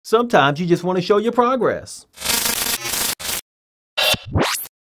Sometimes you just want to show your progress.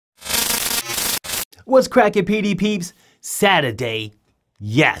 What's cracking, PD peeps? Saturday.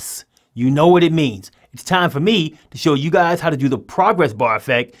 Yes, you know what it means. It's time for me to show you guys how to do the progress bar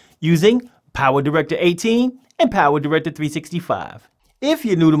effect using PowerDirector 18 and PowerDirector 365. If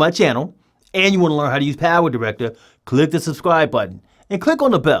you're new to my channel and you want to learn how to use PowerDirector, click the subscribe button and click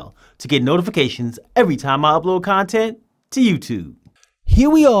on the bell to get notifications every time I upload content to YouTube. Here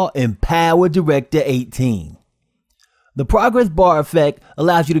we are in PowerDirector 18. The progress bar effect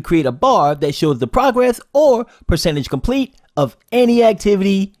allows you to create a bar that shows the progress or percentage complete of any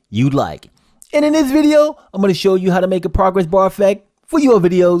activity you'd like. And in this video, I'm going to show you how to make a progress bar effect for your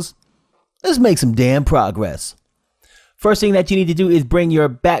videos. Let's make some damn progress. First thing that you need to do is bring your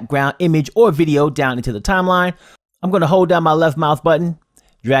background image or video down into the timeline. I'm going to hold down my left mouse button,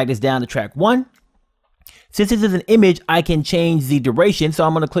 drag this down to track 1. Since this is an image, I can change the duration. So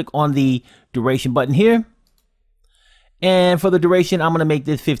I'm going to click on the duration button here. And for the duration, I'm going to make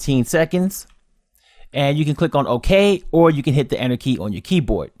this 15 seconds. And you can click on OK, or you can hit the Enter key on your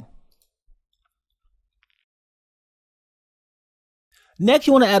keyboard. Next,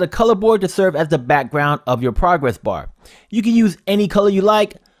 you want to add a color board to serve as the background of your progress bar. You can use any color you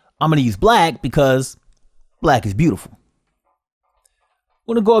like. I'm going to use black because black is beautiful.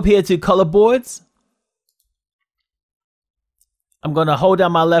 I'm going to go up here to color boards. I'm going to hold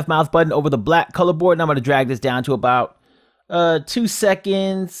down my left mouse button over the black color board, and I'm going to drag this down to about 2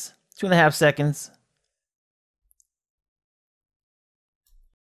 seconds, 2.5 seconds.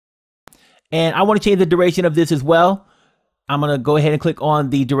 And I want to change the duration of this as well. I'm going to go ahead and click on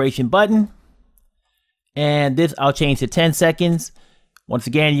the duration button. And this I'll change to 10 seconds. Once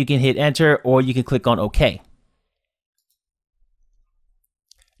again, you can hit enter or you can click on OK.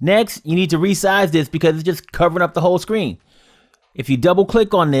 Next, you need to resize this because it's just covering up the whole screen. If you double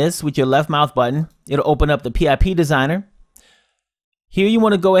click on this with your left mouse button, it'll open up the PIP designer. Here you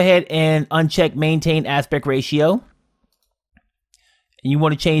want to go ahead and uncheck maintain aspect ratio. And you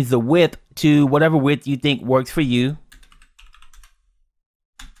want to change the width to whatever width you think works for you.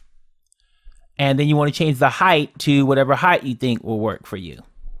 And then you want to change the height to whatever height you think will work for you.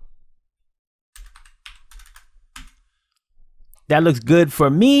 That looks good for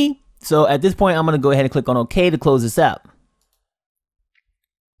me. So at this point, I'm going to go ahead and click on OK to close this out.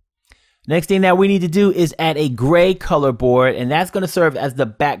 Next thing that we need to do is add a gray color board, and that's going to serve as the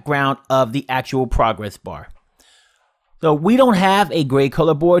background of the actual progress bar. So we don't have a gray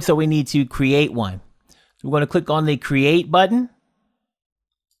color board, so we need to create one. So we're going to click on the create button.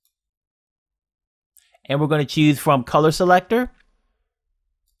 And we're going to choose from color selector.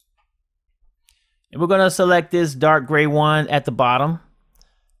 And we're going to select this dark gray one at the bottom.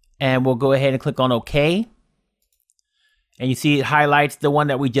 And we'll go ahead and click on OK. And you see it highlights the one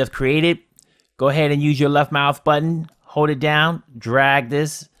that we just created. Go ahead and use your left mouse button, hold it down, drag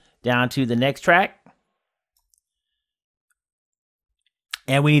this down to the next track.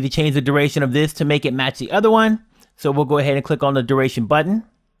 And we need to change the duration of this to make it match the other one. So we'll go ahead and click on the duration button.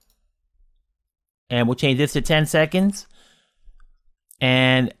 And we'll change this to 10 seconds.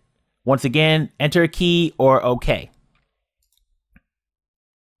 And once again, enter a key or OK.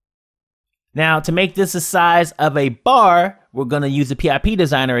 Now, to make this the size of a bar, we're going to use the PIP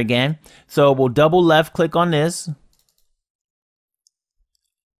designer again. So we'll double left click on this.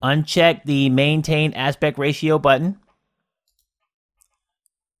 Uncheck the maintain aspect ratio button.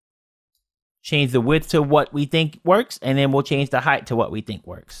 Change the width to what we think works, and then we'll change the height to what we think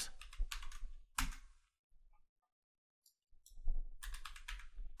works.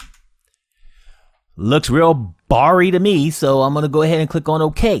 Looks real bar-y to me, so I'm going to go ahead and click on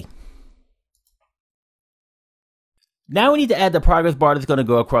OK. Now we need to add the progress bar that's going to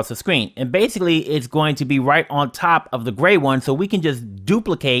go across the screen. And basically, it's going to be right on top of the gray one, so we can just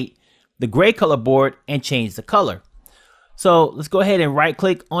duplicate the gray color board and change the color. So let's go ahead and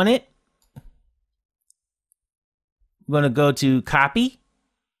right-click on it. We're going to go to copy.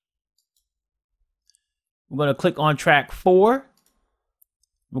 We're going to click on track 4.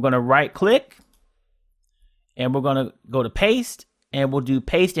 We're going to right-click. And we're going to go to paste. And we'll do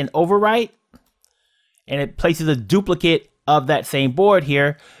paste and overwrite. And it places a duplicate of that same board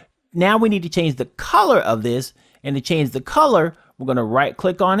here. Now we need to change the color of this. And to change the color, we're going to right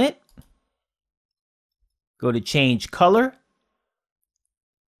click on it. Go to change color.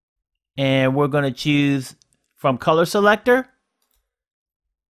 And we're going to choose from color selector.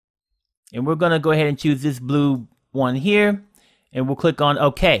 And we're going to go ahead and choose this blue one here. And we'll click on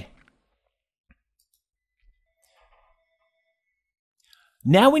OK.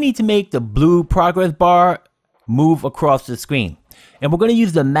 Now we need to make the blue progress bar move across the screen. And we're going to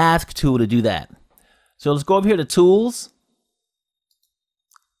use the mask tool to do that. So let's go over here to Tools.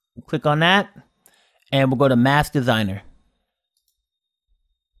 Click on that. And we'll go to Mask Designer.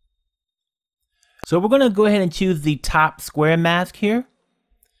 So we're going to go ahead and choose the top square mask here.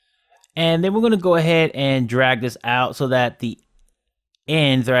 And then we're going to go ahead and drag this out so that the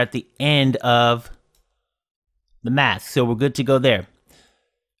ends are at the end of the mask. So we're good to go there.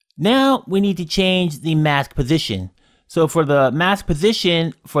 Now we need to change the mask position. So for the mask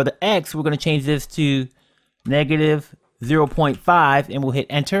position for the X, we're going to change this to negative 0.5 and we'll hit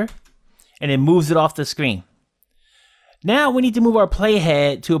enter and it moves it off the screen. Now we need to move our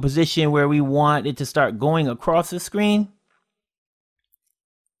playhead to a position where we want it to start going across the screen.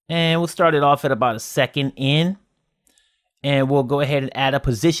 And we'll start it off at about a second in. And we'll go ahead and add a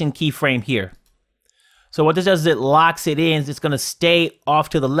position keyframe here. So what this does is it locks it in. It's going to stay off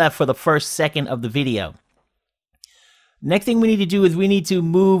to the left for the first second of the video. Next thing we need to do is we need to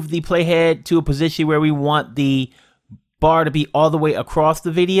move the playhead to a position where we want the bar to be all the way across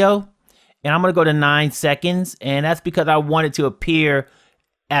the video. And I'm going to go to 9 seconds. And that's because I want it to appear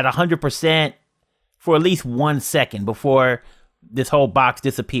at 100% for at least 1 second before this whole box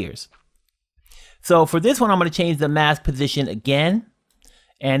disappears. So for this one, I'm going to change the mask position again.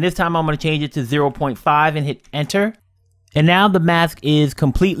 And this time I'm going to change it to 0.5 and hit enter. And now the mask is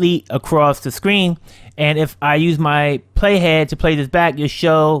completely across the screen. And if I use my playhead to play this back, you'll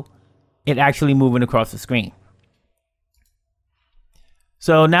show it actually moving across the screen.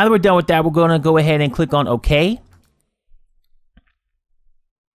 So now that we're done with that, we're going to go ahead and click on OK.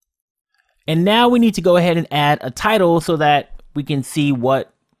 And now we need to go ahead and add a title so that we can see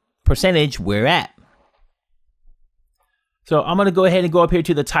what percentage we're at. So I'm going to go ahead and go up here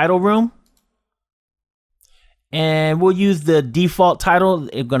to the title room. And we'll use the default title.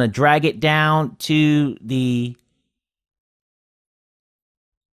 I'm going to drag it down to the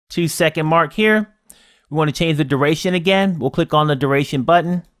 2-second mark here. We want to change the duration again. We'll click on the duration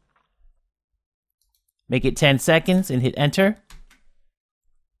button. Make it 10 seconds and hit enter.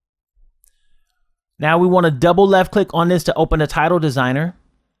 Now we want to double left click on this to open the title designer.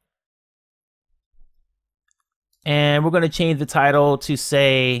 And we're going to change the title to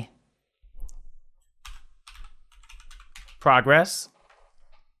say progress.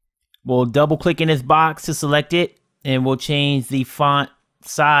 We'll double click in this box to select it and we'll change the font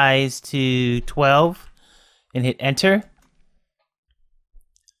size to 12 and hit enter.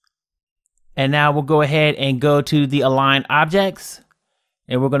 And now we'll go ahead and go to the align objects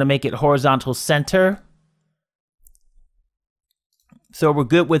and we're going to make it horizontal center. So we're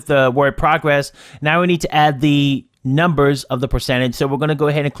good with the word progress. Now we need to add the numbers of the percentage. So we're going to go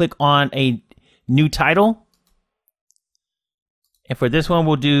ahead and click on a new title. And for this one,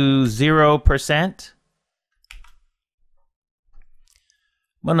 we'll do 0%.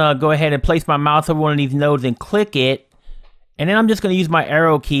 I'm going to go ahead and place my mouse over one of these nodes and click it. And then I'm just going to use my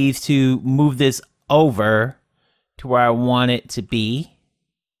arrow keys to move this over to where I want it to be.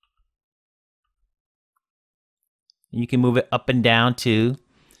 You can move it up and down too.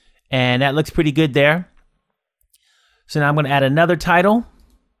 And that looks pretty good there. So now I'm going to add another title.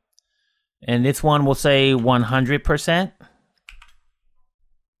 And this one will say 100%.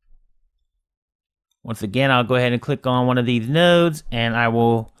 Once again, I'll go ahead and click on one of these nodes and I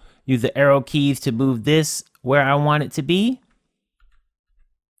will use the arrow keys to move this where I want it to be.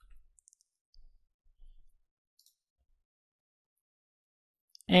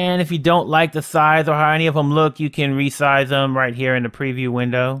 And if you don't like the size or how any of them look, you can resize them right here in the preview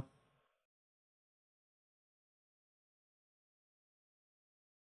window.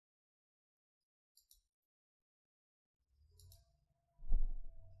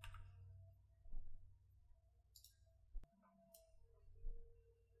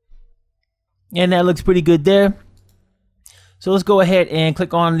 And that looks pretty good there. So let's go ahead and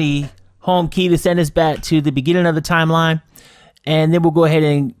click on the home key to send us back to the beginning of the timeline. And then we'll go ahead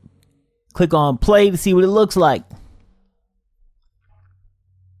and click on play to see what it looks like.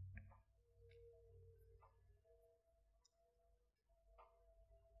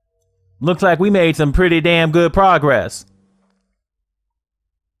 Looks like we made some pretty damn good progress.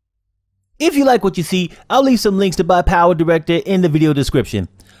 If you like what you see, I'll leave some links to buy PowerDirector in the video description.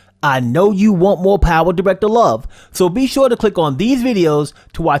 I know you want more PowerDirector love, so be sure to click on these videos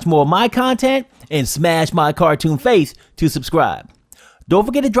to watch more of my content and smash my cartoon face to subscribe. Don't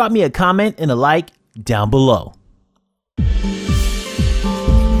forget to drop me a comment and a like down below.